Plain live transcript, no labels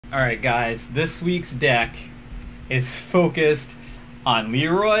Alright guys, this week's deck is focused on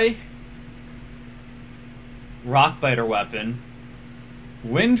Leroy, Rockbiter Weapon,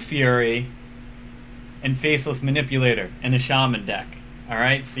 Wind Fury, and Faceless Manipulator in a Shaman deck.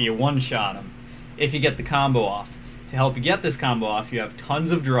 Alright, so you one-shot them if you get the combo off. To help you get this combo off, you have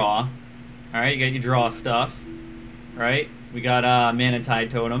tons of draw. Alright, you got your draw stuff. Right? We got Mana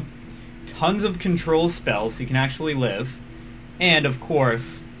Tide Totem. Tons of control spells so you can actually live. And of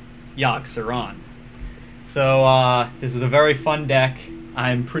course, Yogg Shaman. So this is a very fun deck.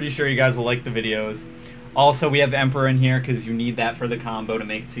 I'm pretty sure you guys will like the videos. Also, we have Emperor in here because you need that for the combo to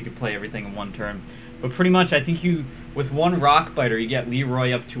make it so you can play everything in one turn. But pretty much, I think you, with one Rockbiter, you get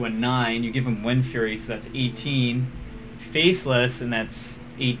Leroy up to a 9. You give him Wind Fury, so that's 18. Faceless, and that's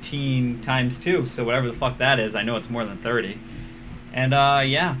 18 times 2. So whatever the fuck that is, I know it's more than 30. And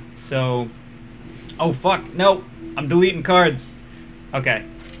yeah, so... Oh fuck, no! I'm deleting cards! Okay,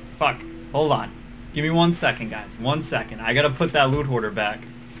 fuck, hold on. Give me 1 second, guys, 1 second. I gotta put that Loot Hoarder back.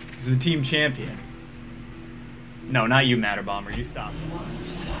 He's the team champion. No, not you, Matter Bomber, you stop.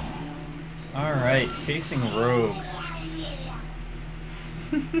 Alright, facing Rogue.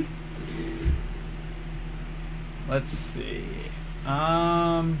 Let's see.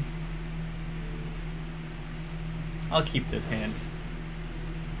 I'll keep this hand.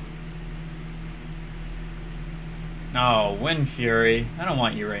 Oh, Wind Fury. I don't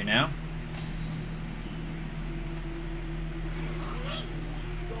want you right now.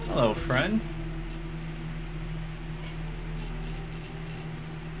 Hello, friend.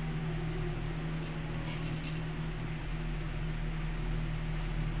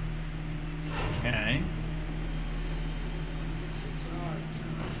 Okay.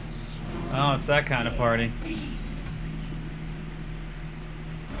 Oh, it's that kind of party.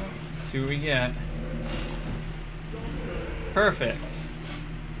 Let's see what we get. Perfect.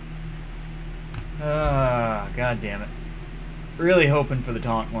 Ah, god damn it. Really hoping for the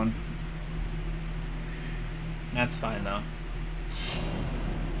taunt one. That's fine though.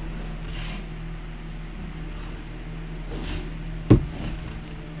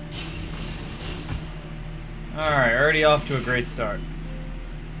 Alright, already off to a great start.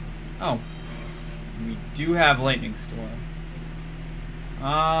 Oh. We do have Lightning Storm.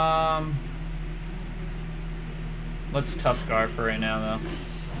 Let's Tuskar for right now, though.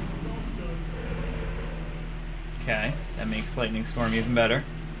 Okay, that makes Lightning Storm even better.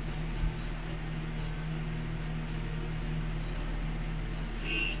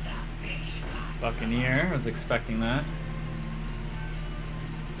 Buccaneer, I was expecting that.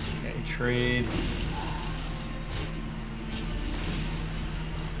 Okay, trade.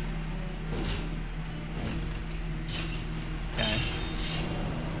 Okay.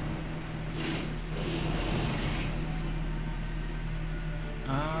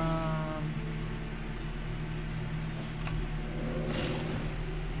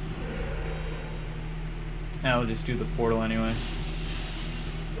 I'll just do the portal anyway.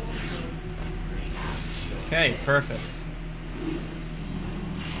 Okay, perfect.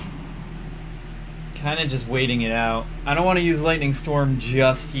 Kinda just waiting it out. I don't want to use Lightning Storm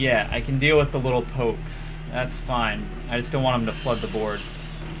just yet. I can deal with the little pokes. That's fine. I just don't want him to flood the board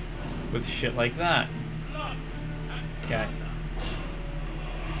with shit like that. Okay.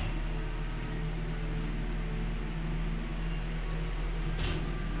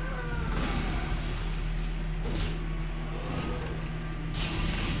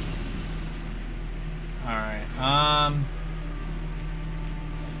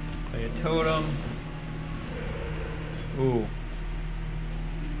 Play a totem. Ooh.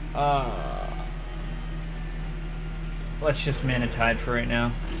 Let's just Mana Tide for right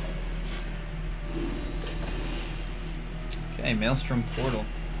now. Okay, Maelstrom Portal.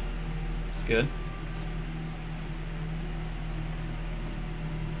 It's good.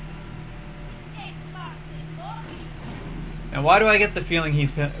 Now, why do I get the feeling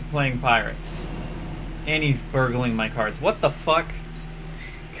he's playing Pirates? And he's burgling my cards. What the fuck?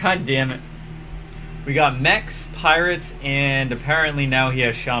 God damn it. We got mechs, pirates, and apparently now he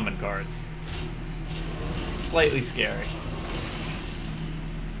has shaman cards. Slightly scary.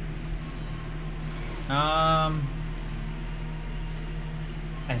 I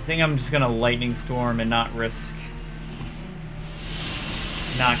think I'm just gonna Lightning Storm and not risk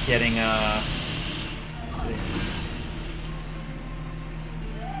not getting let's see.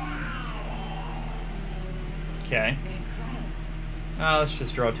 Okay. Let's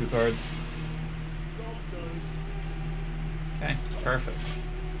just draw 2 cards. Okay, perfect.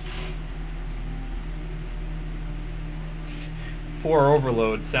 4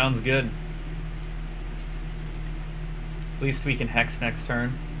 overload, sounds good. At least we can hex next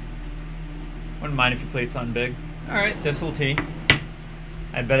turn. Wouldn't mind if you played something big. Alright, this'll T.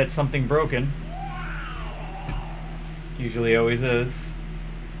 I bet it's something broken. Usually always is.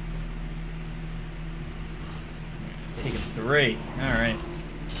 Taking 3. Alright.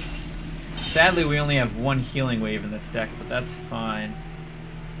 Sadly, we only have 1 healing wave in this deck, but that's fine.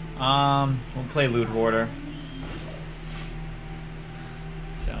 We'll play Loot Hoarder.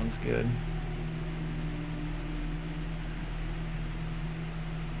 Sounds good.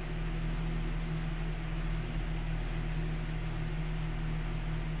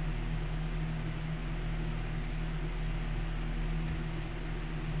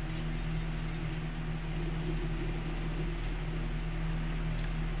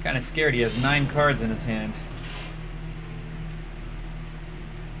 Kind of scared. He has 9 cards in his hand.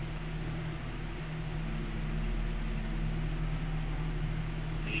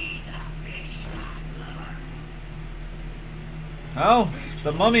 Oh,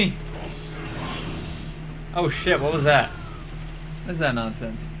 the mummy. Oh shit, what was that? What is that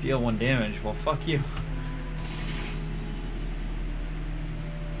nonsense? Deal 1 damage. Well, fuck you.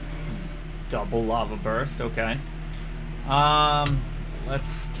 Double lava burst. Okay.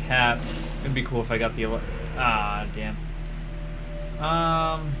 Let's tap. It'd be cool if I got the... Ah, damn.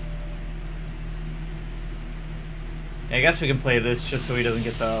 Yeah, I guess we can play this just so he doesn't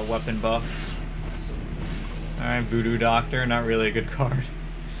get the weapon buff. Alright, Voodoo Doctor. Not really a good card.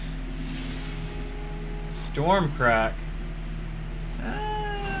 Stormcrack.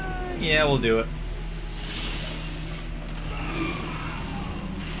 Yeah, we'll do it.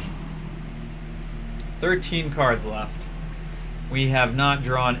 "13 cards left. We have not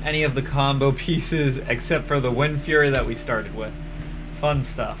drawn any of the combo pieces except for the Wind Fury that we started with. Fun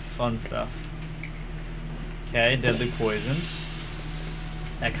stuff, fun stuff. Okay, Deadly Poison.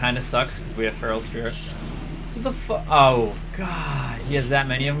 That kind of sucks because we have Feral Spirit. Who the fuck? Oh, God. He has that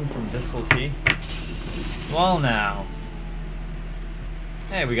many of them from Visceral T? Well, now.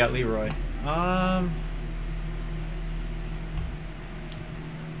 Hey, we got Leroy. I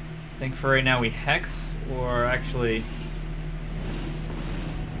think for right now we Hex, or actually...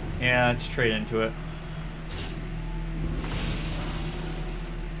 Yeah, let's trade into it.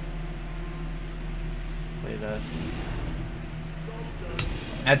 Play this.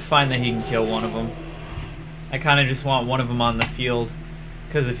 That's fine that he can kill one of them. I kind of just want one of them on the field,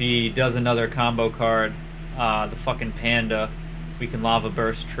 because if he does another combo card, the fucking Panda, we can Lava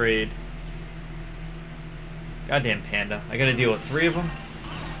Burst trade. Goddamn Panda. I gotta deal with 3 of them?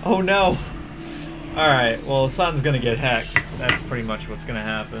 Oh no! Alright, well, the sun's gonna get hexed. That's pretty much what's gonna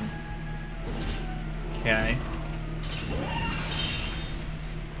happen. Okay.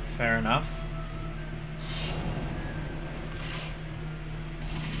 Fair enough.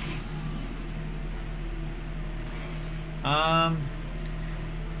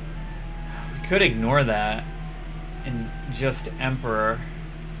 We could ignore that and just Emperor.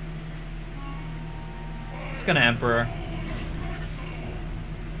 It's gonna Emperor.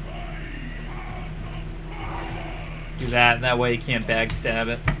 Do that way you can't backstab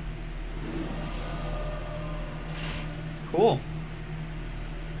it. Cool.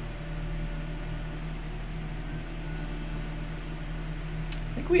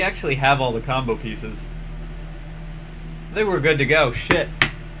 I think we actually have all the combo pieces. I think we're good to go. Shit.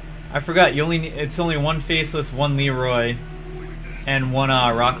 I forgot, you only need, it's only 1 Faceless, 1 Leroy, and 1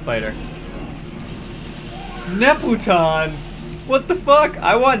 Rockbiter. Nepluton! What the fuck?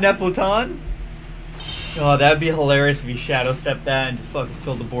 I want Nepluton! Oh, that'd be hilarious if he Shadow Stepped that and just fucking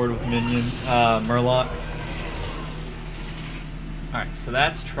filled the board with minion Murlocs. Alright, so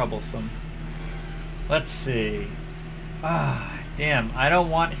that's troublesome. Let's see. Ah, damn, I don't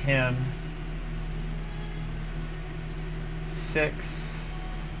want him. 6.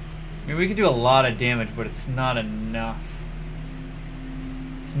 I mean, we could do a lot of damage, but it's not enough.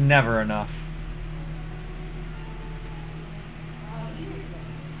 It's never enough.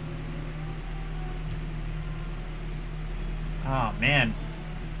 Oh, man.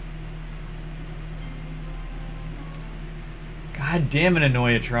 God damn it,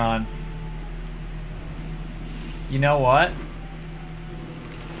 Annoyatron. You know what?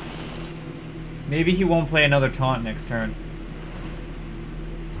 Maybe he won't play another taunt next turn.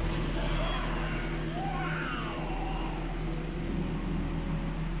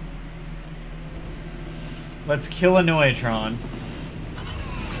 Let's kill Annoyatron.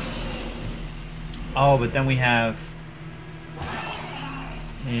 Oh, but then we have...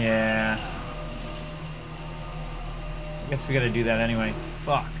 Yeah. I guess we gotta do that anyway.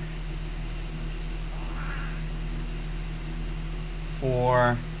 Fuck.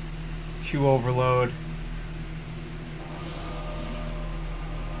 4. 2 Overload.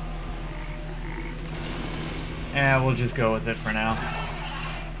 We'll just go with it for now.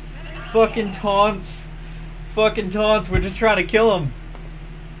 Fucking taunts. Fucking taunts. We're just trying to kill him.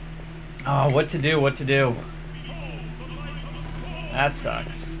 Oh, what to do, what to do. That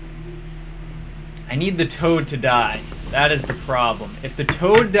sucks. I need the toad to die. That is the problem. If the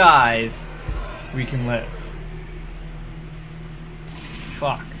toad dies, we can live.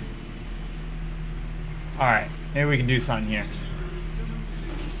 Fuck. Alright, maybe we can do something here.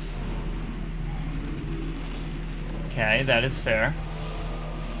 Okay, that is fair.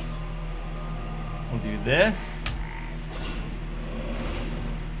 We'll do this.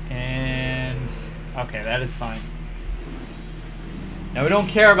 And... okay, that is fine. Now we don't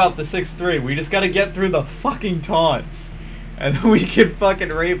care about the 6-3. We just gotta get through the fucking taunts. And then we can fucking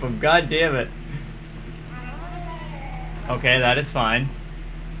rape him. God damn it. Okay, that is fine.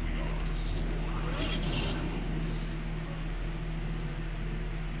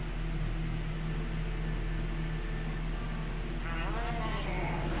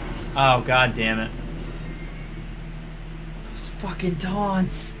 Oh, god damn it. Those fucking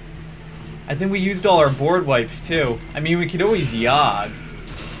taunts. I think we used all our board wipes too. I mean, we could always Yogg.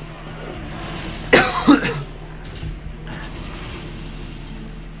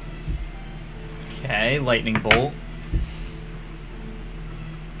 Okay, lightning bolt.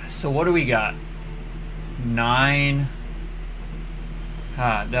 So what do we got? 9.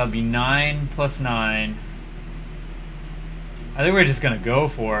 That would be 9 plus 9. I think we're just gonna go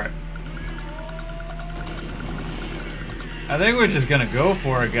for it. I think we're just gonna go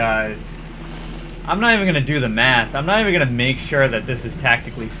for it, guys. I'm not even gonna do the math. I'm not even gonna make sure that this is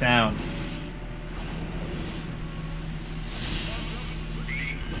tactically sound.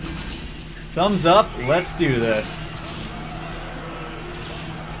 Thumbs up, let's do this.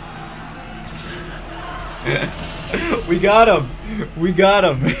 We got him! We got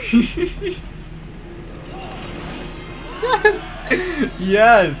him! Yes!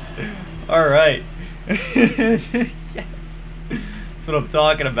 Yes! Alright. Yes! That's what I'm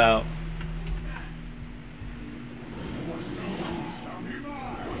talking about.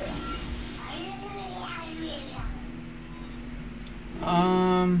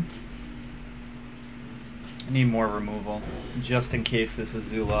 I need more removal, just in case this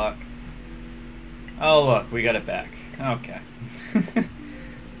is Zulok. Oh look, we got it back. Okay.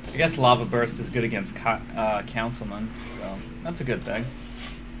 I guess Lava Burst is good against Councilman, so that's a good thing.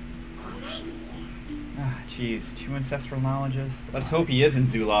 Ah, jeez, 2 Ancestral Knowledges. Let's hope he is in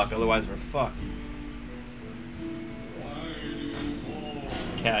Zulok, otherwise we're fucked.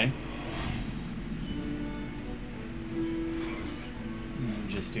 Okay.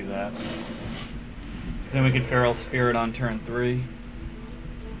 Just do that. Then we could Feral Spirit on turn 3.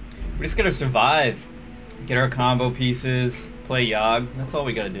 We just gotta survive. Get our combo pieces, play Yogg. That's all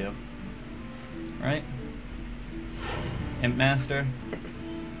we gotta do. Right? Imp Master?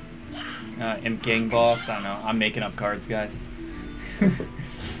 Imp Gang Boss? I don't know. I'm making up cards, guys.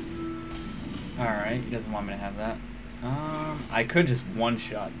 Alright, he doesn't want me to have that. I could just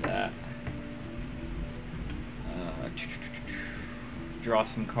one-shot that. Draw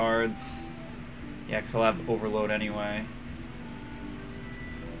some cards. Yeah, because I'll have Overload anyway.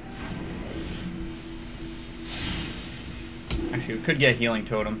 Actually, we could get Healing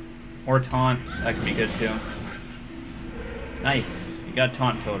Totem. Or Taunt. That could be good too. Nice. You got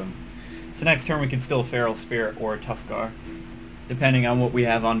Taunt Totem. So next turn we can still Feral Spirit or Tuskar. Depending on what we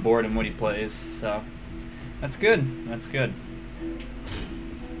have on board and what he plays. So, that's good. That's good.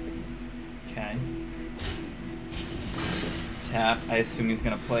 Okay. Tap. I assume he's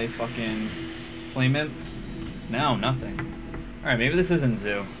going to play fucking Flame Imp? No, nothing. Alright, maybe this isn't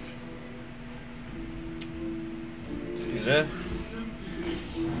Zoo. Let's do this.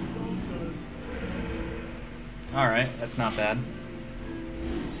 Alright, that's not bad.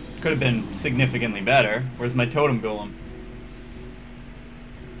 Could have been significantly better. Where's my Totem Golem?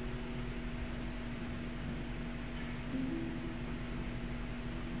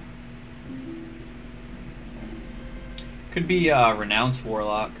 Could be Renounce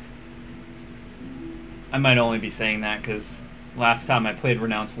Warlock. I might only be saying that because last time I played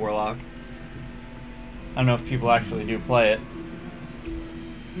Renounce Warlock. I don't know if people actually do play it.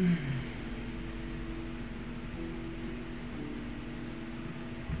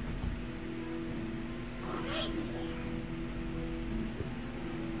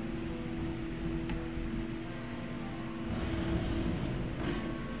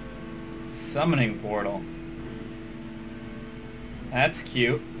 Summoning Portal. That's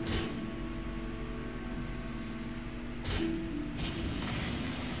cute.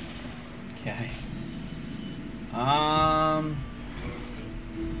 Okay.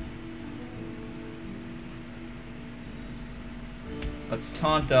 Let's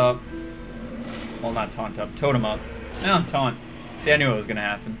taunt up. Well, not taunt up. Totem up. No, taunt. See, I knew it was gonna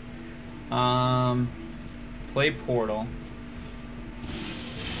happen. Play portal.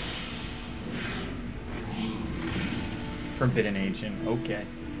 Forbidden agent. Okay.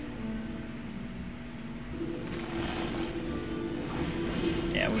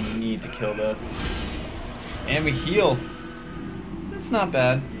 Yeah, we need to kill this. And we heal. That's not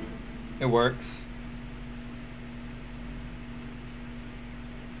bad. It works.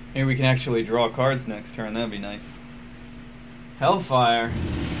 Maybe we can actually draw cards next turn. That'd be nice. Hellfire.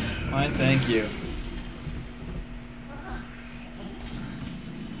 Fine, thank you.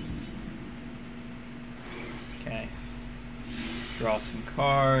 Okay. Draw some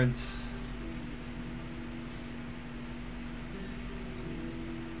cards.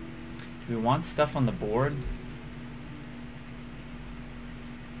 Do we want stuff on the board?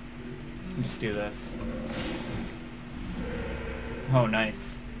 Just do this. Oh,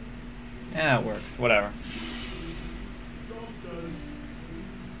 nice. Yeah, it works. Whatever.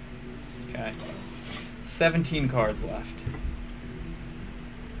 Okay. 17 cards left.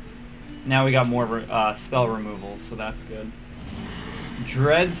 Now we got more spell removals, so that's good.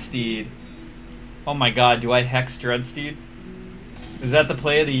 Dreadsteed. Oh my god, do I hex Dreadsteed? Is that the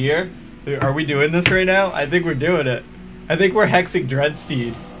play of the year? Are we doing this right now? I think we're doing it. I think we're hexing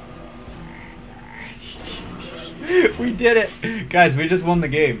Dreadsteed. We did it! Guys, we just won the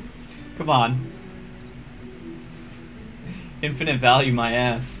game. Come on. Infinite value my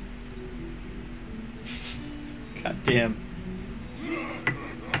ass. God damn.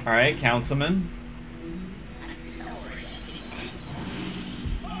 Alright, Councilman.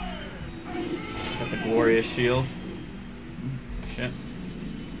 Got the glorious shield. Shit.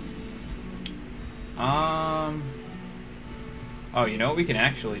 Oh, you know what we can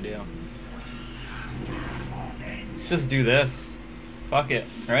actually do? Let's just do this. Fuck it,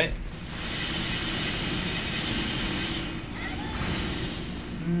 right?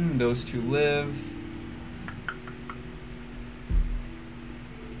 Those two live.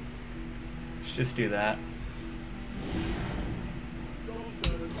 Let's just do that.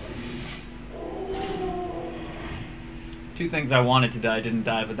 Two things I wanted to die didn't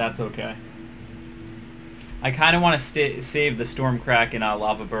die, but that's okay. I kind of want to save the Stormcrack and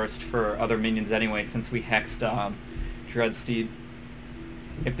Lava Burst for other minions anyway, since we hexed Dreadsteed.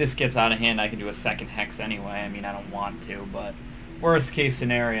 If this gets out of hand, I can do a second hex anyway. I mean, I don't want to, but worst case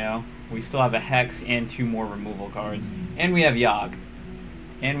scenario, we still have a hex and 2 more removal cards. And we have Yogg.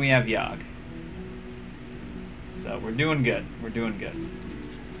 And we have Yogg. So we're doing good. We're doing good.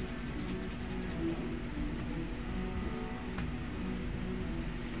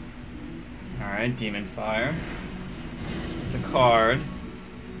 Alright, Demon Fire. It's a card.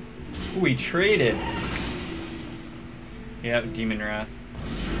 Ooh, we traded. Yep, Demon Wrath.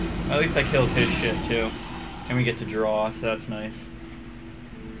 At least that kills his shit too. And we get to draw, so that's nice.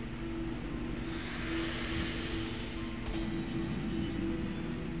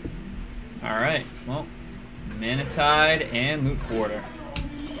 Alright, well, Mana Tide and Loot Quarter.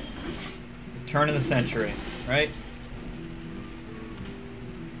 Turn of the century, right?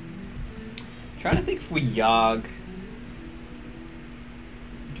 Trying to think if we Yogg.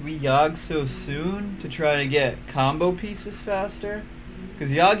 Do we Yogg so soon to try to get combo pieces faster?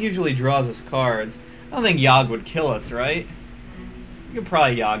 Because Yogg usually draws us cards. I don't think Yogg would kill us, right? We could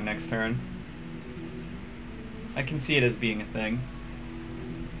probably Yogg next turn. I can see it as being a thing.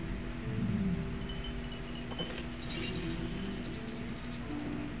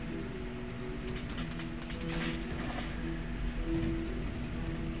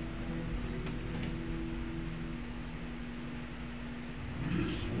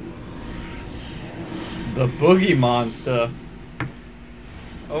 The Boogie Monster.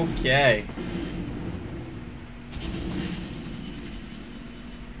 Okay.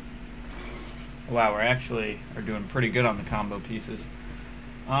 Wow, we're actually doing pretty good on the combo pieces.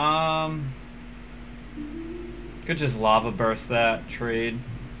 Could just Lava Burst that, trade.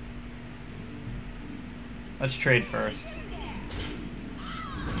 Let's trade first.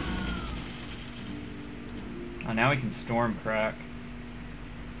 Oh, now we can Stormcrack.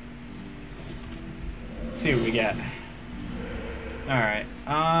 Let's see what we get. Alright,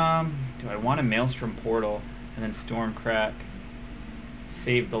 do I want a Maelstrom Portal and then Stormcrack?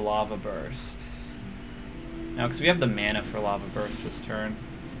 Save the Lava Burst. No, because we have the mana for Lava Burst this turn.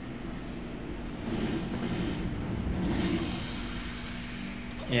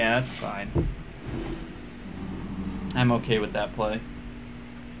 Yeah, that's fine. I'm okay with that play.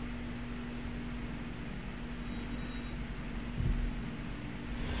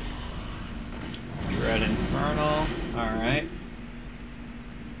 Dread Infernal. Alright.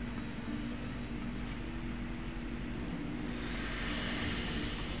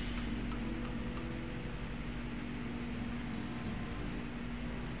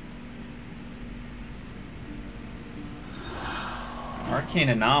 Arcane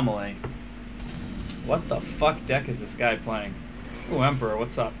Anomaly. What the fuck deck is this guy playing? Ooh, Emperor,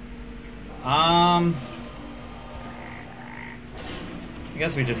 what's up? I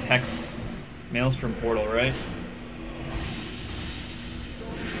guess we just Hex Maelstrom Portal, right?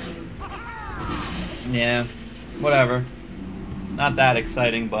 Yeah, whatever. Not that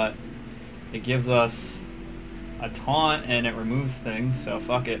exciting, but it gives us a taunt and it removes things, so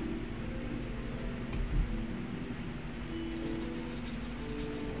fuck it.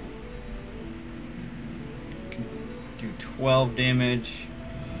 Can do 12 damage.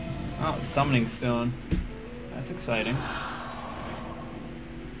 Oh, Summoning Stone. That's exciting.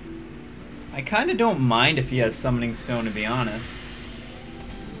 I kind of don't mind if he has Summoning Stone, to be honest.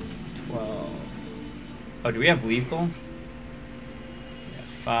 12. Oh, do we have lethal? Yeah,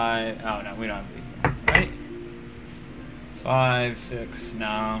 5. Oh, no, we don't have lethal. Right? 5, 6.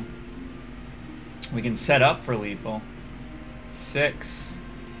 No. We can set up for lethal. 6,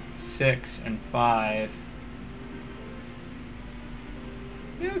 6, and 5.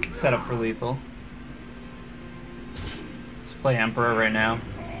 Yeah, we can set up for lethal. Let's play Emperor right now.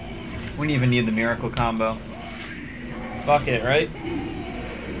 We don't even need the Miracle combo. Fuck it, right?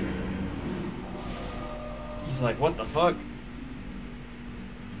 He's like, what the fuck?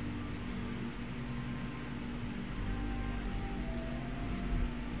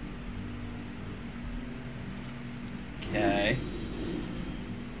 Okay.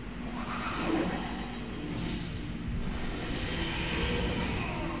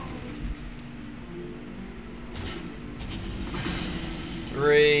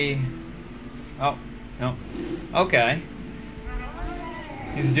 Three. Oh, no. Okay.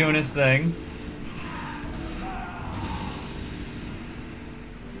 He's doing his thing.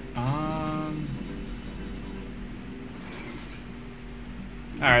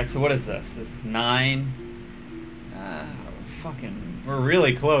 Alright, so what is this? This is 9. Fucking... We're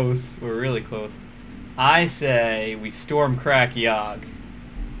really close. We're really close. I say we Stormcrack Yogg.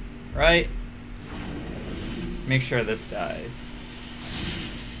 Right? Make sure this dies.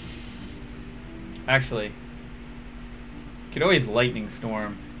 Actually, could always Lightning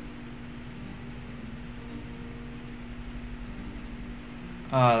Storm.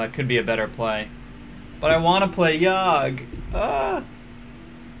 That could be a better play. But I want to play Yogg.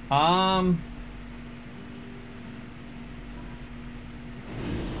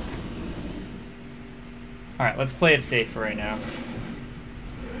 Alright, let's play it safe for right now.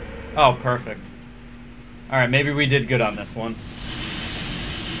 Oh, perfect. Alright, maybe we did good on this one.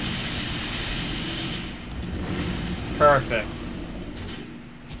 Perfect.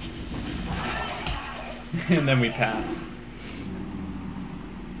 And then we pass.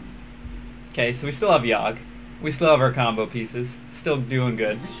 Okay, so we still have Yogg. We still have our combo pieces. Still doing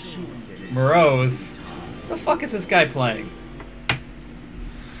good. Morose. What the fuck is this guy playing?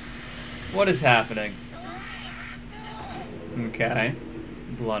 What is happening? Okay.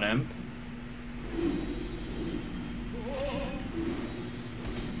 Blood Imp.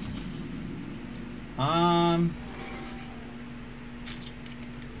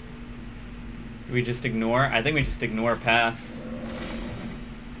 Do we just ignore? I think we just ignore pass.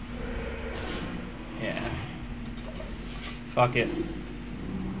 Yeah. Fuck it.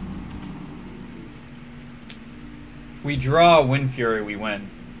 If we draw Wind Fury, we win.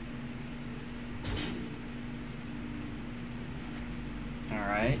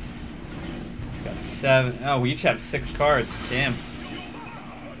 Alright. It's got 7. Oh, we each have 6 cards. Damn.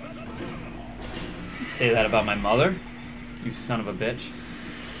 Say that about my mother? You son of a bitch.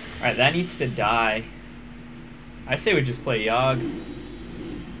 Alright, that needs to die. I say we just play Yogg.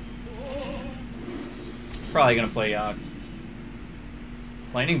 Probably gonna play Yogg.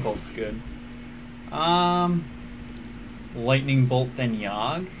 Lightning Bolt's good. Lightning Bolt then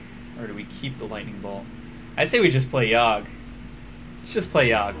Yogg? Or do we keep the Lightning Bolt? I say we just play Yogg. Let's just play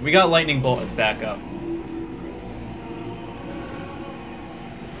Yogg. We got Lightning Bolt as backup.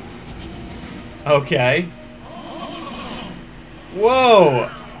 Okay. Whoa!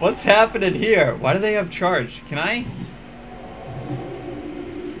 What's happening here? Why do they have charge? Can I?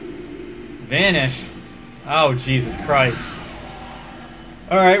 Vanish. Oh, Jesus Christ.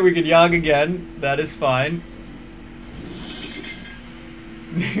 Alright, we can Yogg again. That is fine.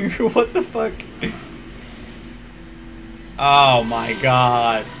 What the fuck? Oh my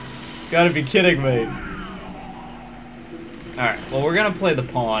god. Gotta be kidding me. Alright, well we're gonna play the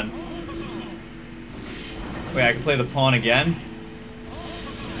pawn. Wait, I can play the pawn again?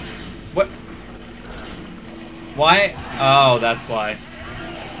 What? Why? Oh, that's why.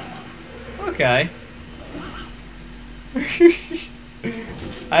 Okay.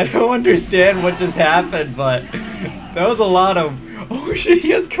 I don't understand what just happened, but that was a lot of... Oh, Oh shit, he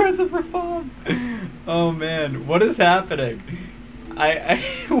has Cursor for Foam! Oh man, what is happening?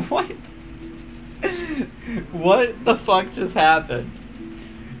 What? What the fuck just happened?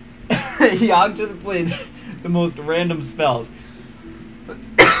 Yogg just played the most random spells.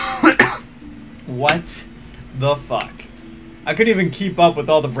 What the fuck? I couldn't even keep up with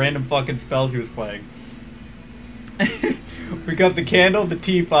all the random fucking spells he was playing. We got the candle, the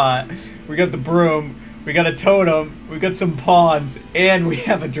teapot, we got the broom, we got a totem, we got some pawns, and we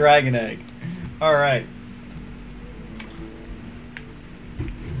have a dragon egg. Alright.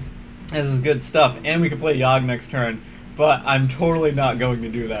 This is good stuff. And we can play Yogg next turn. But I'm totally not going to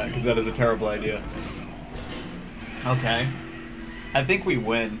do that, because that is a terrible idea. Okay. I think we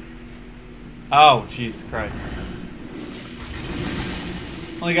win. Oh, Jesus Christ.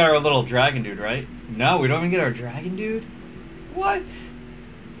 Only got our little dragon dude, right? No, we don't even get our dragon dude? What?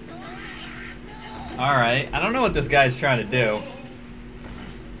 Alright, I don't know what this guy's trying to do.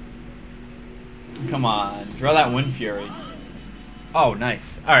 Come on, draw that Wind Fury. Oh,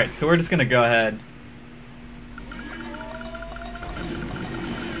 nice. Alright, so we're just gonna go ahead.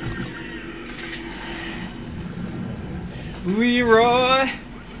 Leroy!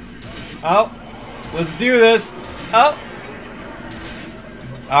 Oh, let's do this. Oh!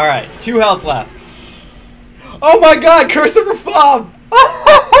 Alright, 2 health left. Oh my god, Curse of Foam!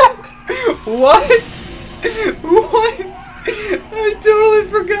 What? What? I totally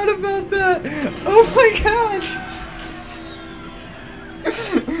forgot about that. Oh my god.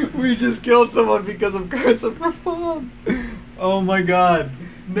 We just killed someone because of Curse of Foam. Oh my god.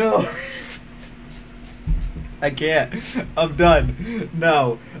 No. I can't. I'm done.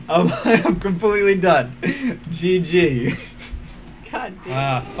 No. I'm completely done. GG. God damn.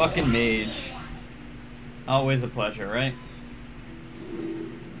 Ah, fucking mage. Always a pleasure, right?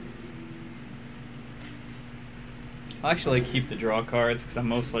 I'll actually keep the draw cards because I'm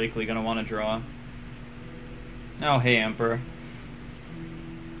most likely going to want to draw. Oh, hey, Emperor.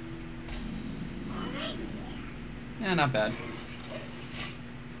 Yeah, not bad.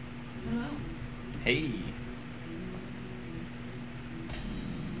 Hello? Hey.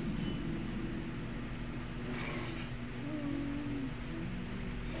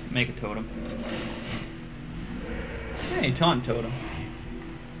 Make a totem. Hey, taunt totem.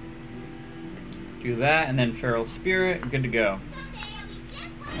 Do that, and then Feral Spirit. Good to go.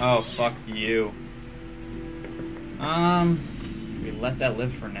 Oh, fuck you. We let that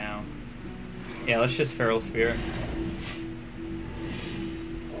live for now. Yeah, let's just Feral Spirit.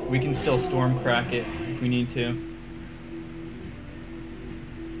 We can still Stormcrack it if we need to.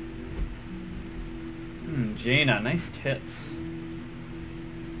 Jaina, nice tits.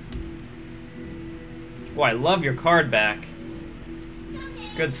 Oh, I love your card back.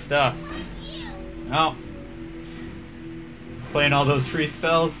 Good stuff. Oh. Playing all those free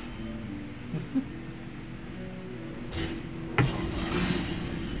spells.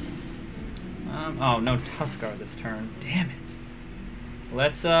 Oh, no Tuskar this turn. Damn it.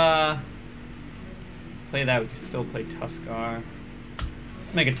 Let's, play that. We can still play Tuskar.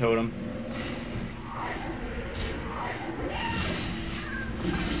 Let's make a totem.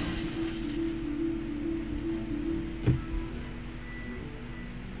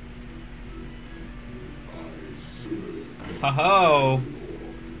 Ho-ho!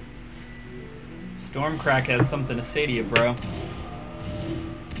 Stormcrack has something to say to you, bro.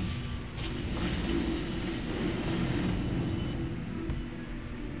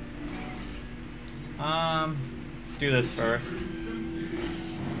 Let's do this first.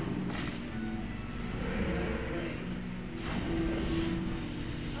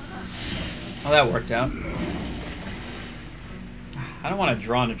 Oh, that worked out. I don't want to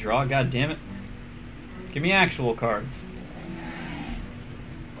draw and a draw, god damn it. Give me actual cards.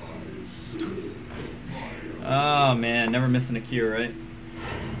 Oh man, never missing a cue, right?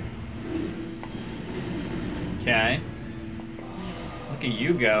 Okay. Look at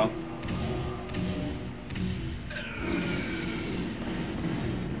you go.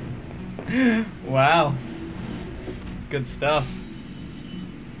 Wow. Good stuff.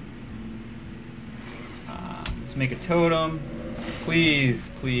 Let's make a totem.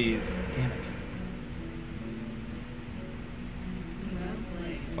 Please, please. Damn it.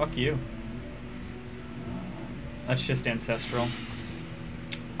 Fuck you. That's just ancestral.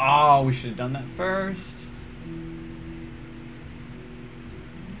 Oh, we should have done that first.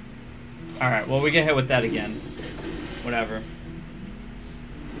 Alright, well, we get hit with that again. Whatever.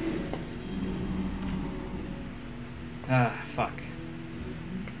 Ah, fuck.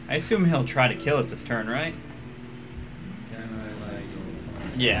 I assume he'll try to kill it this turn, right?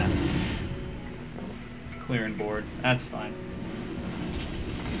 Yeah. Clearing board. That's fine.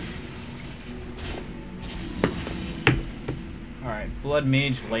 Alright, Blood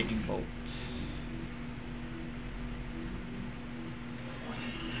Mage, Lightning Bolt.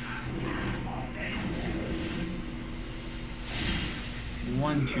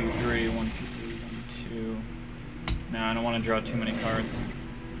 One, two, three, 1, 2, 3, 1, 2. No, I don't want to draw too many cards.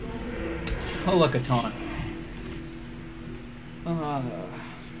 Oh, look, a taunt.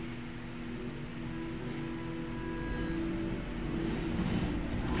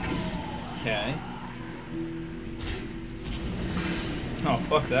 Okay. Oh,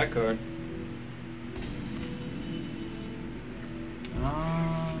 fuck that card.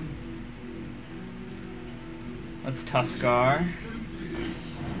 Let's Tuskar.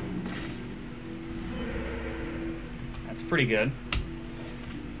 That's pretty good.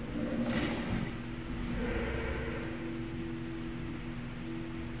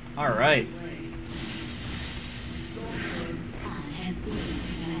 All right.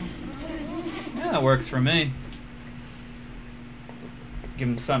 Yeah, that works for me. Give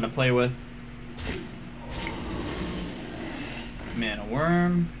him something to play with. Mana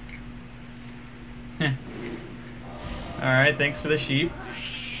Worm. Alright, thanks for the sheep.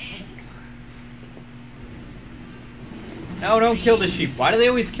 No, don't kill the sheep. Why do they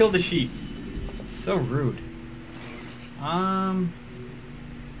always kill the sheep? So rude.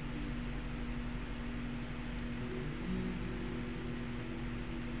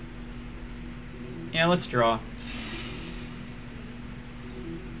 Yeah, let's draw.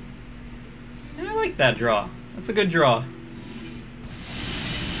 I like that draw. That's a good draw.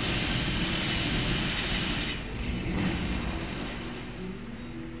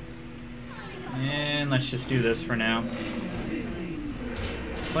 And let's just do this for now.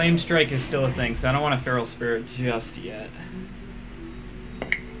 Flame Strike is still a thing, so I don't want a Feral Spirit just yet.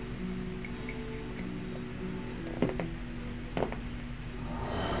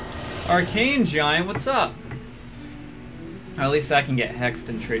 Arcane Giant, what's up? Or at least I can get hexed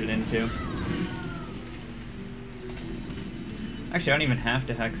and traded into. Actually, I don't even have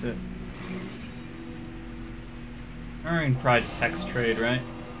to hex it. Or I can probably just hex trade, right?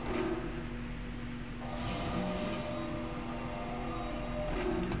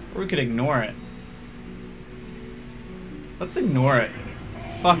 Or we could ignore it. Let's ignore it.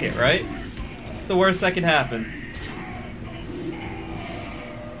 Fuck it, right? It's the worst that could happen.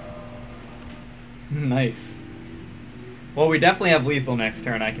 Nice. Well, we definitely have lethal next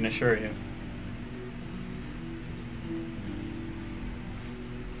turn, I can assure you.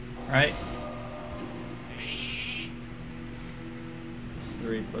 Right?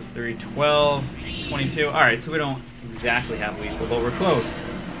 Plus 3, 12, 22. Alright, so we don't exactly have lethal, but we're close.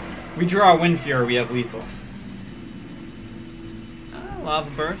 We draw Wind Fury, we have lethal. Lava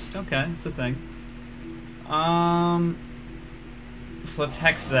Burst, okay, it's a thing. So let's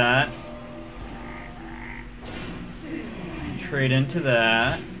hex that. Trade into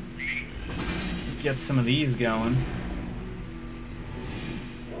that. Get some of these going.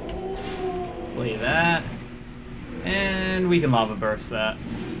 Play that. And we can Lava Burst that.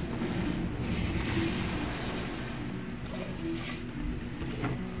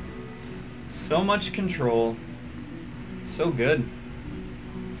 So much control. So good.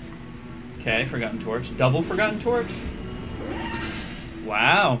 Okay, Forgotten Torch. Double Forgotten Torch?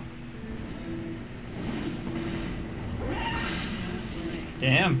 Wow.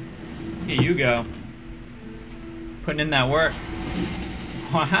 Damn. Here you go. Putting in that work.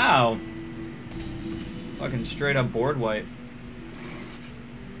 Wow. Fucking straight up board wipe.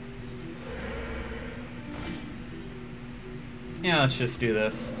 Yeah, let's just do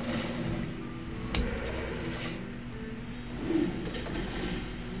this.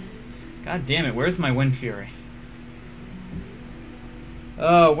 God damn it, where's my Wind Fury?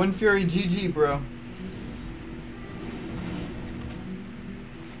 Oh, Wind Fury GG, bro.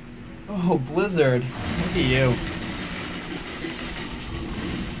 Oh, Blizzard. Look at you.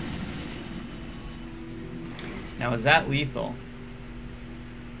 Now, is that lethal?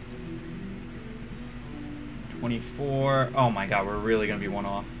 24. Oh my god, we're really gonna be one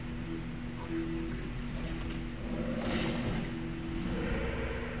off.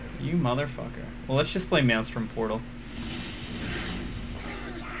 You motherfucker. Well, let's just play Maelstrom Portal.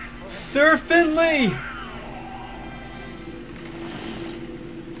 Sir Finley!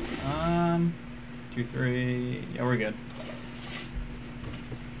 2, 3. Yeah, we're good.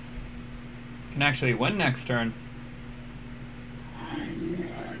 Can actually win next turn.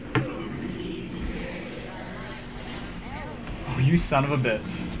 Oh, you son of a bitch.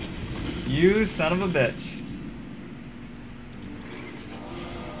 You son of a bitch.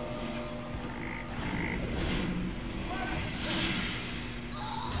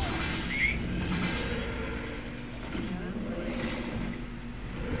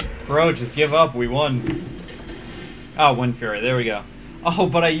 Bro, just give up. We won. Oh, Wind Fury. There we go. Oh,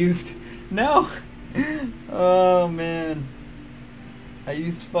 but I used... No! Oh, man. I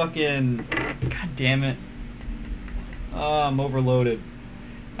used fucking... God damn it. Oh, I'm overloaded.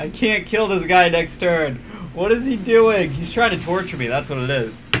 I can't kill this guy next turn. What is he doing? He's trying to torture me. That's what it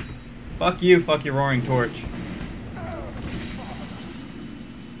is. Fuck you. Fuck your Roaring Torch.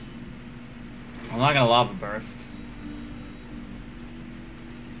 I'm not gonna Lava Burst.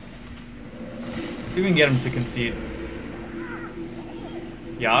 See if we can get him to concede.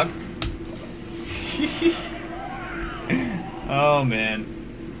 Yogg? Oh, man.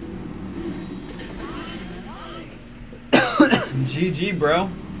 GG, bro.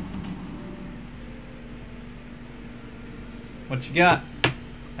 What you got?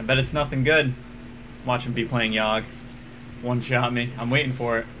 I bet it's nothing good. Watch him be playing Yogg. One-shot me. I'm waiting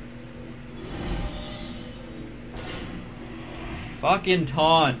for it. Fucking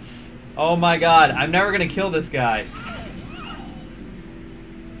taunts. Oh my god, I'm never gonna kill this guy.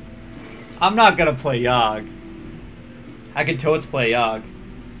 I'm not gonna play Yogg. I could totes play Yogg.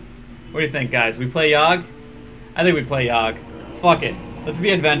 What do you think, guys? We play Yogg? I think we play Yogg. Fuck it. Let's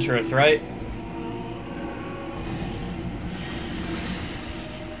be adventurous, right?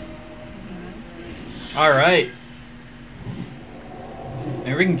 Alright.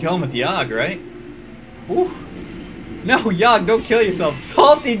 Maybe we can kill him with Yogg, right? Woo. No, Yogg, don't kill yourself.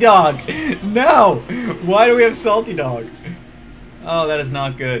 Salty Dog! No! Why do we have Salty Dog? Oh, that is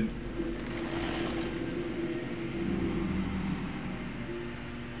not good.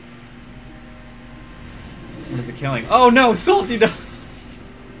 What is it killing? Oh no, Salty Dog!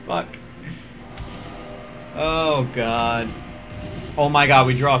 Fuck. Oh god. Oh my god,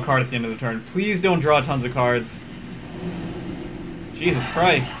 we draw a card at the end of the turn. Please don't draw tons of cards. Jesus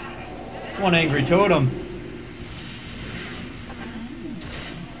Christ. It's one angry totem.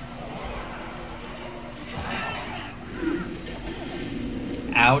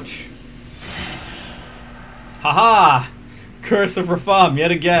 Ouch. Haha! Curse of Rafam yet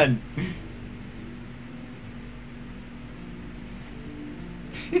again.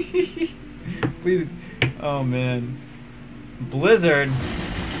 Please. Oh man. Blizzard.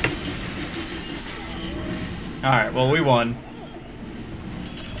 Alright, well we won.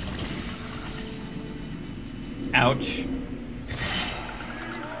 Ouch.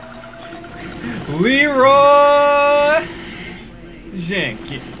 Leroy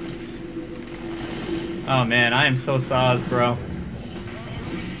Jenkins. Oh man, I am so sauce, bro.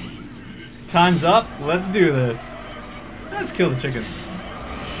 Time's up. Let's do this. Let's kill the chickens.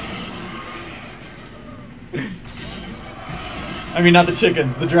 I mean, not the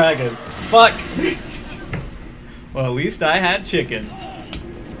chickens, the dragons. Fuck! Well, at least I had chicken.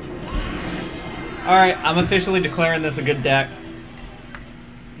 Alright, I'm officially declaring this a good deck.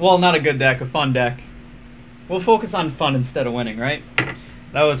 Well, not a good deck, a fun deck. We'll focus on fun instead of winning, right?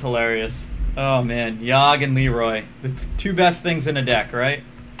 That was hilarious. Oh man, Yogg and Leroy. The two best things in a deck, right?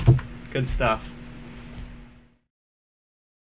 Good stuff.